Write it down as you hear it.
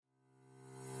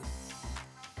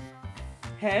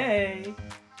Hey,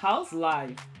 how's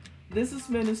life? This is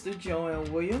Minister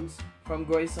Joanne Williams from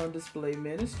Grace on Display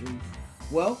Ministries.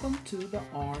 Welcome to the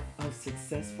Art of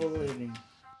Successful Living.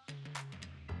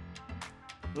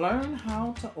 Learn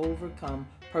how to overcome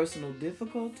personal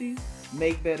difficulties,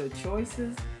 make better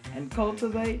choices, and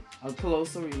cultivate a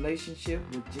closer relationship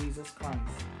with Jesus Christ.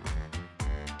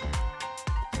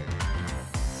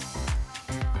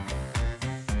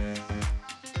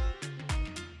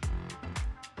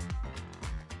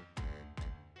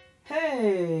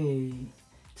 Hey,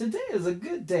 today is a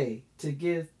good day to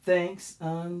give thanks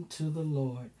unto the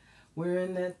Lord. We're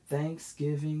in that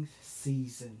Thanksgiving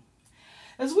season.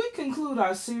 As we conclude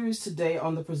our series today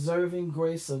on the preserving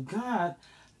grace of God,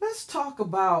 let's talk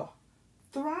about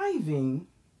thriving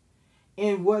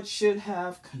in what should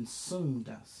have consumed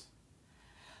us.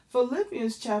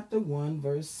 Philippians chapter 1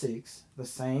 verse 6, the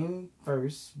same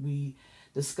verse we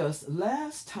discussed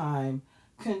last time,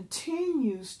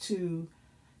 continues to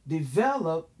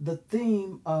develop the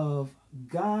theme of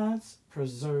God's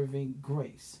preserving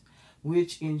grace,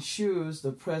 which ensures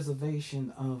the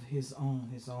preservation of his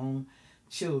own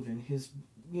children,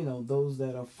 those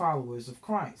that are followers of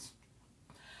Christ.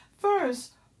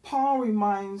 First, Paul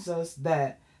reminds us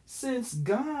that since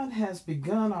God has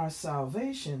begun our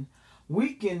salvation,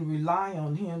 we can rely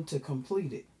on him to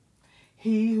complete it.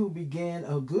 He who began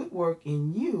a good work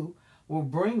in you will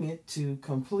bring it to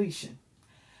completion.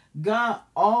 God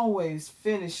always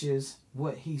finishes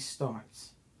what he starts,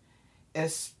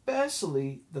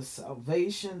 especially the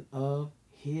salvation of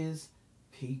his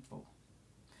people.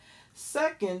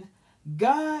 Second,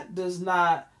 God does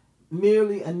not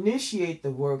merely initiate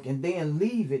the work and then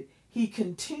leave it. He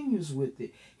continues with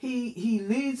it. He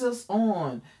leads us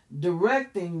on,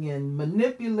 directing and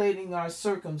manipulating our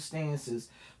circumstances,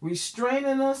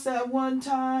 restraining us at one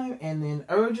time and then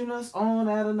urging us on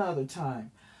at another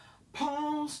time.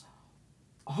 Paul's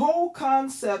whole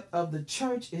concept of the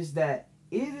church is that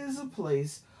it is a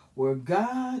place where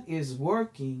God is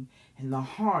working in the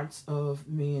hearts of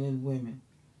men and women.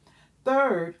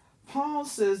 Third, Paul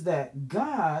says that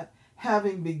God,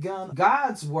 having begun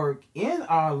God's work in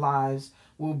our lives,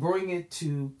 will bring it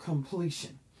to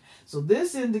completion. So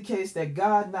this indicates that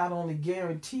God not only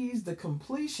guarantees the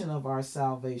completion of our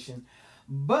salvation,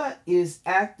 but is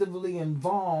actively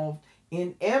involved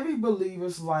in every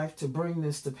believer's life to bring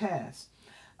this to pass.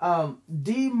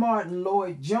 D. Martin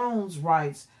Lloyd-Jones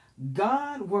writes,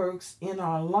 God works in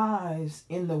our lives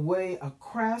in the way a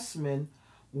craftsman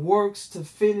works to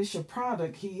finish a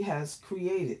product he has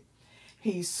created.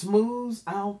 He smooths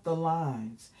out the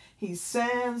lines. He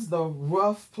sands the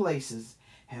rough places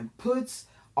and puts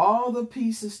all the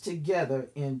pieces together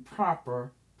in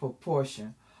proper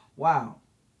proportion. Wow,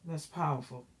 that's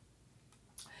powerful.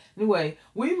 Anyway,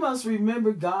 we must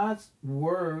remember God's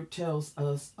word tells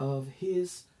us of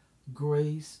his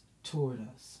grace toward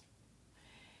us.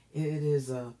 It is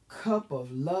a cup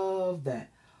of love that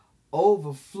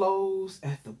overflows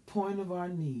at the point of our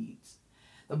needs.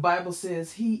 The Bible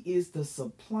says he is the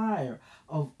supplier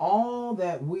of all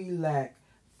that we lack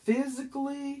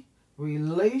physically,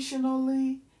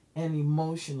 relationally, and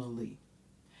emotionally.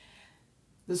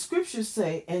 The scriptures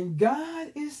say, and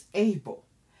God is able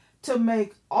to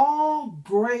make all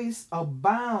grace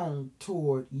abound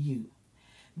toward you,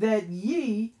 that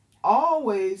ye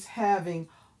always having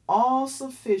all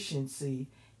sufficiency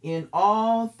in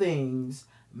all things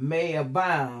may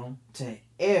abound to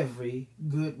every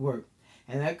good work.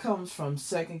 And that comes from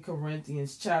 2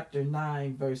 Corinthians chapter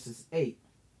 9 verses 8.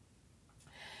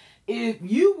 If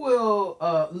you will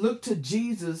look to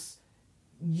Jesus,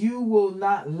 you will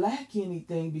not lack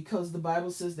anything, because the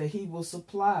Bible says that he will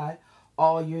supply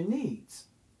all your needs.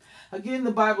 Again,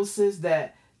 the Bible says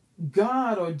that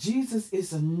God or Jesus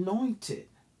is anointed.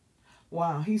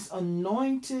 Wow, he's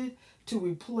anointed to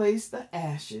replace the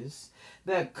ashes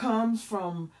that comes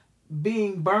from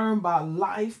being burned by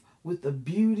life with the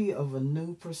beauty of a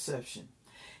new perception.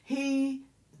 The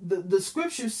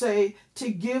scriptures say to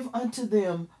give unto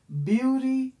them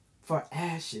beauty for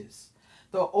ashes,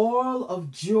 the oil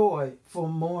of joy for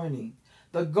mourning,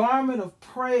 the garment of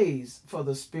praise for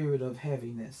the spirit of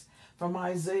heaviness. From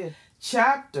Isaiah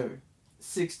chapter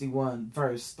 61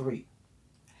 verse 3.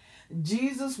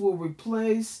 Jesus will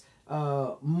replace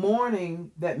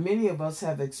mourning that many of us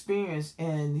have experienced,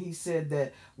 and he said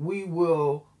that we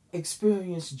will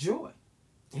experience joy.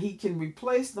 He can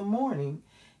replace the mourning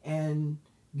and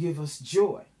give us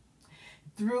joy.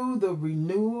 Through the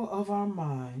renewal of our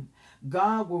mind,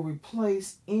 God will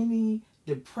replace any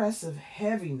depressive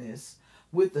heaviness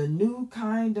with a new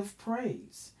kind of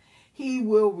praise. He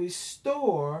will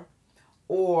restore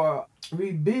or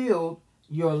rebuild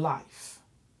your life.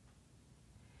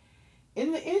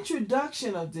 In the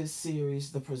introduction of this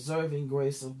series, The Preserving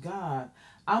Grace of God,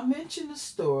 I mentioned the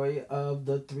story of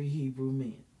the three Hebrew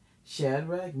men,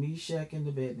 Shadrach, Meshach, and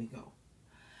Abednego,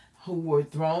 who were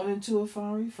thrown into a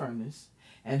fiery furnace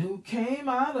and who came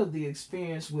out of the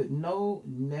experience with no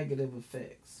negative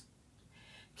effects.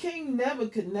 King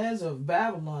Nebuchadnezzar of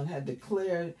Babylon had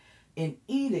declared an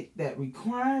edict that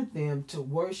required them to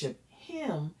worship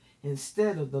him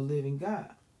instead of the living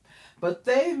God. But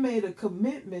they made a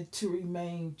commitment to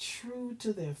remain true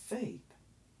to their faith.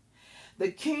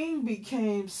 The king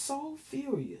became so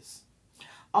furious.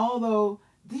 Although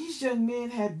these young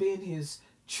men had been his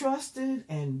trusted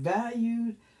and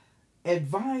valued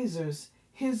advisors,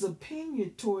 his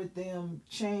opinion toward them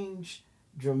changed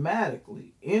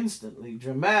dramatically, instantly,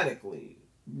 dramatically,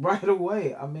 right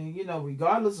away. I mean,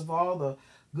 regardless of all the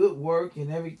good work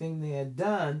and everything they had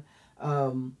done,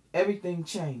 everything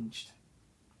changed.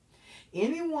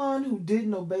 Anyone who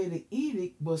didn't obey the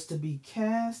edict was to be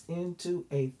cast into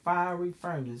a fiery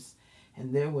furnace,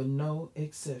 and there were no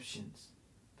exceptions.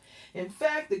 In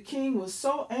fact, the king was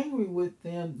so angry with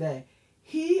them that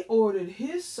he ordered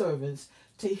his servants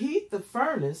to heat the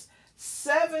furnace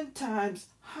 7 times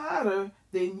hotter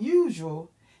than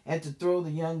usual and to throw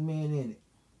the young men in it.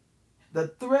 The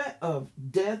threat of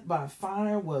death by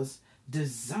fire was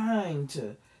designed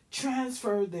to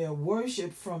transfer their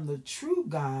worship from the true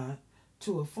God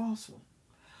to a false one,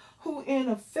 who in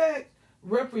effect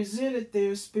represented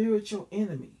their spiritual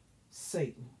enemy,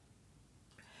 Satan.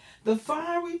 The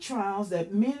fiery trials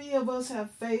that many of us have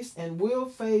faced and will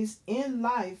face in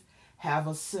life have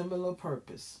a similar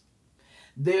purpose.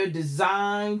 They're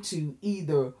designed to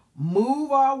either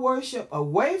move our worship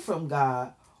away from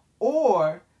God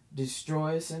or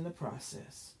destroy us in the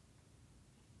process.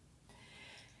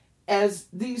 As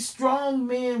these strong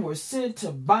men were sent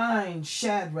to bind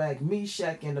Shadrach,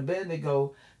 Meshach, and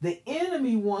Abednego, the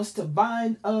enemy wants to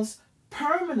bind us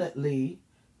permanently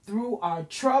through our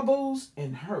troubles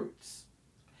and hurts.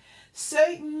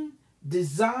 Satan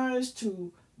desires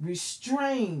to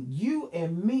restrain you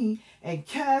and me and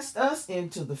cast us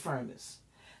into the furnace.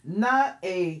 Not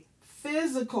a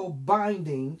physical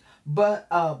binding, but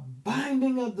a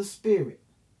binding of the spirit.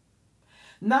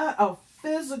 Not a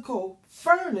physical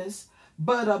furnace,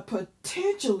 but a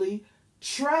potentially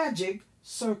tragic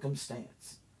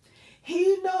circumstance.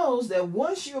 He knows that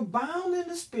once you're bound in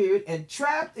the spirit and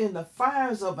trapped in the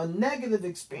fires of a negative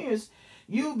experience,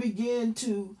 you'll begin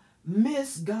to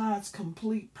miss God's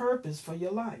complete purpose for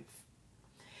your life.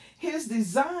 His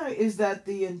desire is that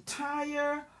the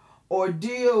entire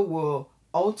ordeal will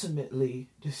ultimately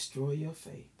destroy your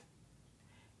faith,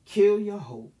 kill your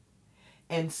hope,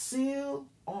 and seal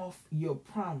off your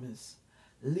promise,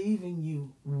 leaving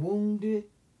you wounded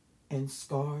and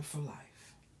scarred for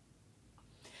life.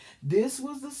 This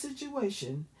was the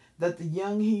situation that the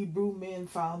young Hebrew men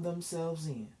found themselves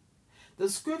in. The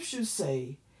scriptures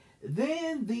say,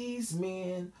 "Then these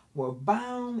men were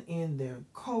bound in their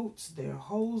coats, their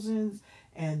hosens,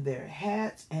 and their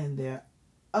hats, and their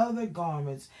other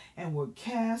garments, and were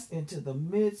cast into the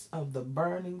midst of the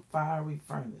burning fiery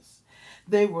furnace.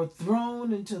 They were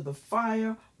thrown into the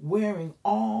fire wearing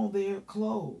all their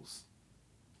clothes."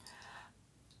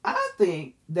 I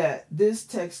think that this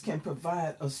text can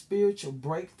provide a spiritual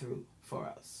breakthrough for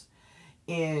us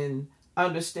in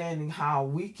understanding how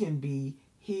we can be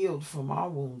healed from our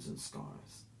wounds and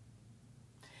scars.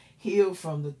 Healed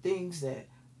from the things that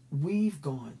we've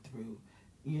gone through,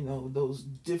 those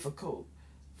difficult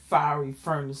fiery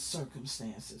furnace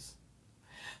circumstances.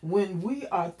 When we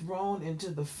are thrown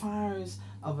into the fires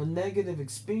of a negative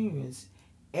experience,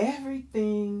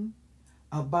 everything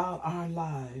about our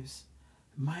lives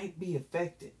might be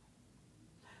affected.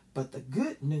 But the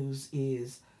good news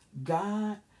is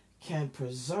God can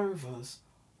preserve us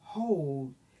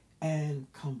whole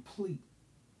and complete.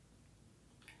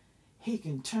 He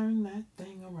can turn that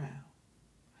thing around.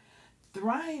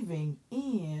 Thriving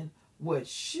in what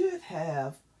should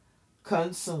have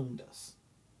consumed us.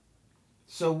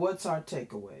 So what's our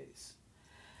takeaways?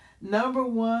 Number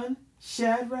 1,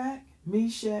 Shadrach,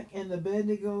 Meshach, and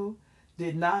Abednego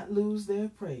did not lose their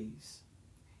praise,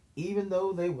 even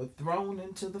though they were thrown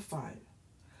into the fire.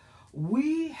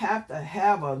 We have to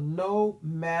have a no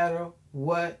matter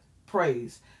what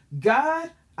praise.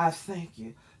 God, I thank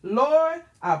you. Lord,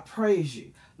 I praise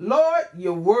you. Lord,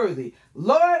 you're worthy.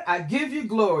 Lord, I give you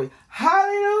glory.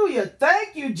 Hallelujah.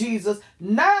 Thank you, Jesus,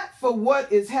 not for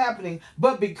what is happening,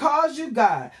 but because you're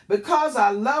God, because I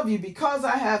love you, because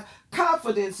I have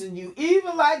confidence in you.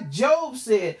 Even like Job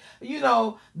said,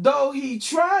 though he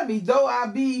try me, though I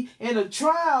be in a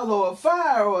trial or a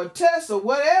fire or a test or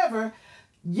whatever,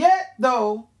 yet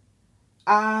though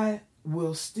I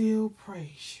will still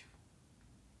praise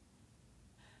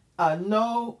you.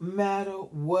 No matter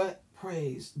what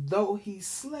praise, though he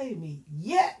slay me,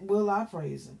 yet will I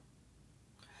praise him.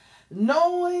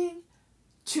 Knowing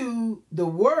to the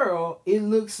world, it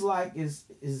looks like it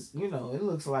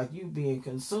looks like you being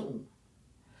consumed.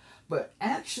 But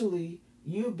actually,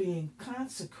 you're being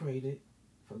consecrated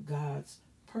for God's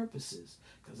purposes.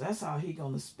 Because that's how he's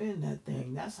going to spin that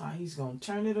thing. That's how he's going to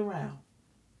turn it around.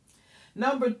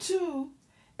 Number 2,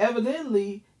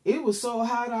 evidently, it was so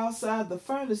hot outside the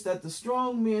furnace that the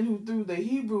strong men who threw the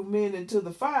Hebrew men into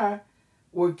the fire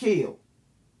were killed.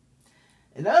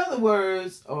 In other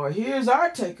words, or here's our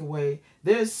takeaway,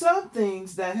 there's some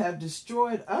things that have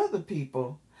destroyed other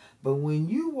people, but when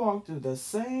you walk through the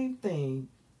same thing,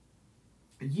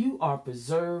 you are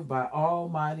preserved by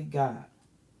Almighty God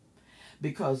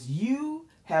because you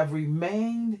have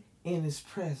remained in his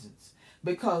presence,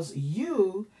 because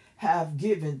you have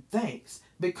given thanks,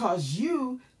 because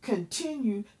you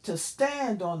continue to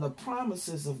stand on the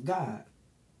promises of God.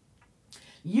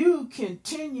 You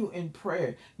continue in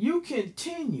prayer. You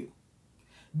continue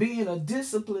being a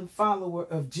disciplined follower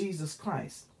of Jesus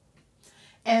Christ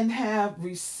and have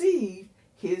received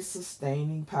his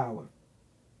sustaining power.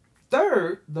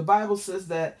 Third, the Bible says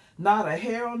that not a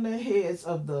hair on the heads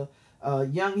of the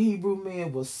young Hebrew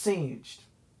men was singed,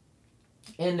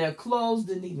 and their clothes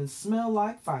didn't even smell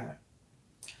like fire.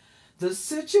 The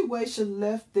situation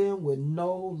left them with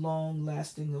no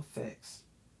long-lasting effects.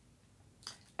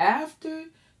 After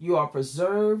you are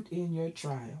preserved in your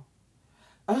trial,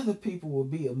 other people will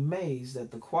be amazed at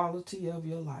the quality of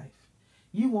your life.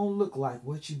 You won't look like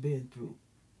what you've been through.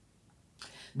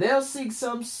 They'll seek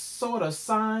some sort of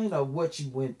sign of what you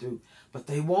went through, but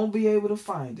they won't be able to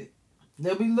find it.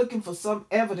 They'll be looking for some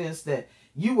evidence that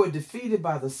you were defeated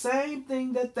by the same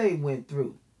thing that they went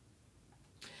through.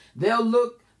 They'll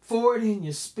look for it in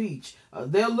your speech.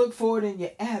 They'll look for it in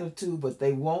your attitude, but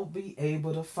they won't be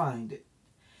able to find it.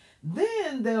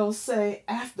 Then they'll say,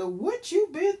 after what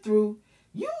you've been through,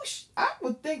 I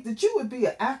would think that you would be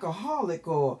an alcoholic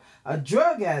or a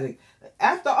drug addict.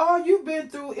 After all you've been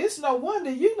through, it's no wonder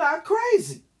you're not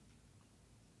crazy.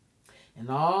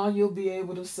 And all you'll be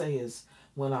able to say is,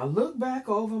 when I look back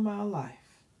over my life,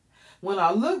 when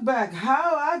I look back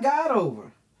how I got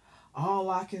over, all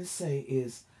I can say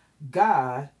is,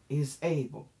 God is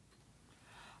able.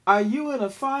 Are you in a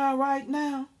fire right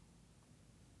now?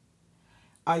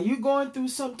 Are you going through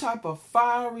some type of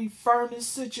fiery furnace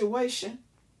situation?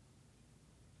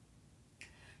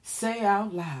 Say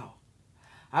out loud,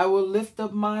 I will lift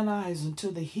up mine eyes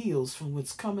unto the hills from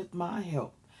whence cometh my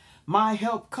help. My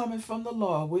help cometh from the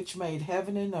Lord, which made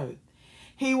heaven and earth.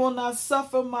 He will not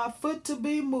suffer my foot to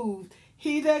be moved.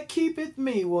 He that keepeth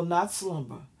me will not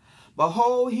slumber.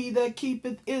 Behold, he that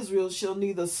keepeth Israel shall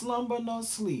neither slumber nor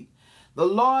sleep. The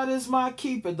Lord is my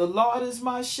keeper, the Lord is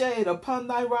my shade upon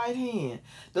thy right hand.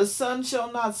 The sun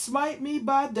shall not smite me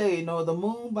by day, nor the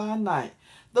moon by night.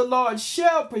 The Lord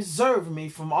shall preserve me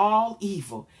from all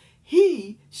evil.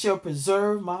 He shall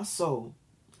preserve my soul.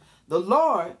 The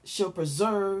Lord shall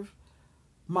preserve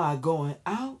my going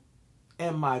out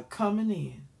and my coming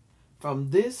in from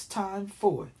this time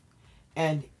forth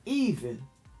and even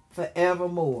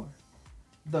forevermore.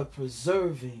 The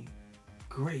preserving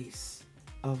grace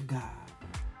of God.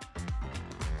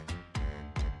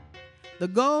 The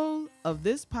goal of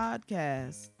this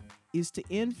podcast is to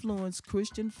influence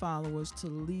Christian followers to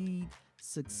lead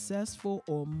successful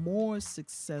or more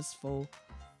successful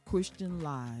Christian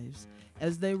lives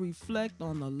as they reflect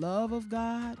on the love of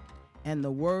God and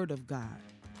the Word of God.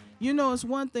 You know, it's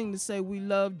one thing to say we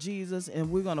love Jesus and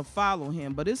we're going to follow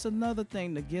him, but it's another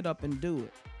thing to get up and do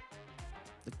it.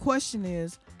 The question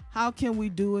is, how can we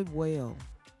do it well?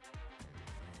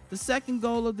 The second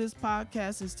goal of this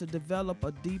podcast is to develop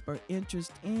a deeper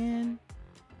interest in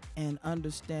and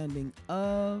understanding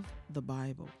of the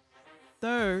Bible.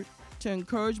 Third, to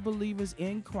encourage believers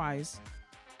in Christ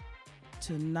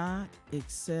to not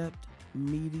accept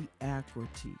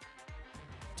mediocrity.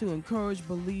 To encourage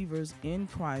believers in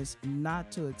Christ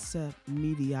not to accept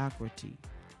mediocrity,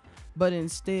 but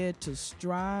instead to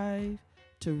strive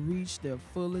to reach their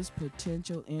fullest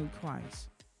potential in Christ.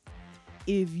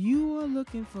 If you are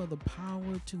looking for the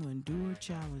power to endure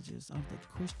challenges of the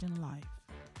Christian life,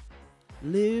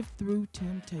 live through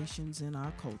temptations in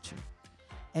our culture,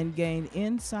 and gain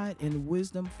insight and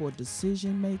wisdom for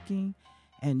decision making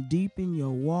and deepen your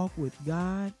walk with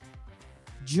God,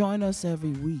 join us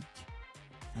every week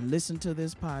and listen to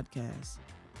this podcast.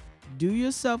 Do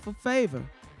yourself a favor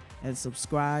and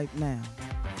subscribe now.